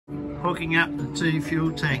hooking up the two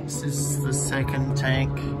fuel tanks. This is the second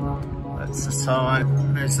tank. That's the side.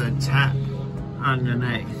 There's a tap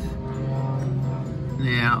underneath.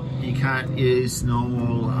 Now, you can't use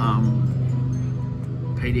normal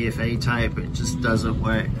PDFE tape, it just doesn't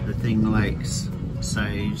work, the thing leaks. So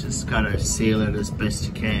you just gotta seal it as best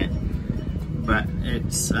you can. But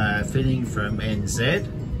it's fitting from NZ,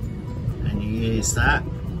 and you use that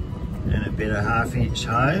and a bit of 1/2 inch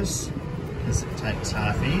hose, because it takes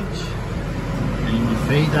 1/2 inch. And you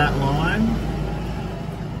feed that line.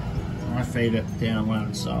 I feed it down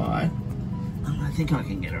one side. I think I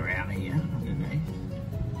can get around here underneath.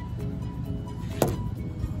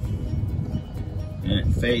 And it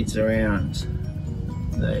feeds around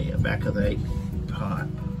the back of the pipe.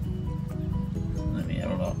 Let me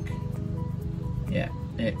have a look. Yeah,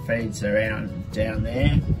 it feeds around down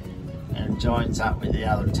there and joins up with the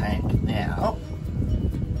other tank now.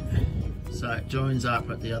 So it joins up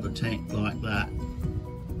at the other tank like that.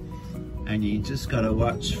 And you just got to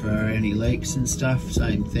watch for any leaks and stuff,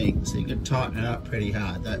 same thing. So you can tighten it up pretty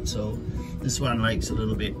hard, that's all. This one leaks a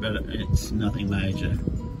little bit, but it's nothing major.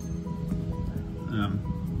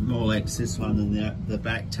 More leaks this one than the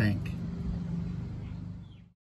back tank.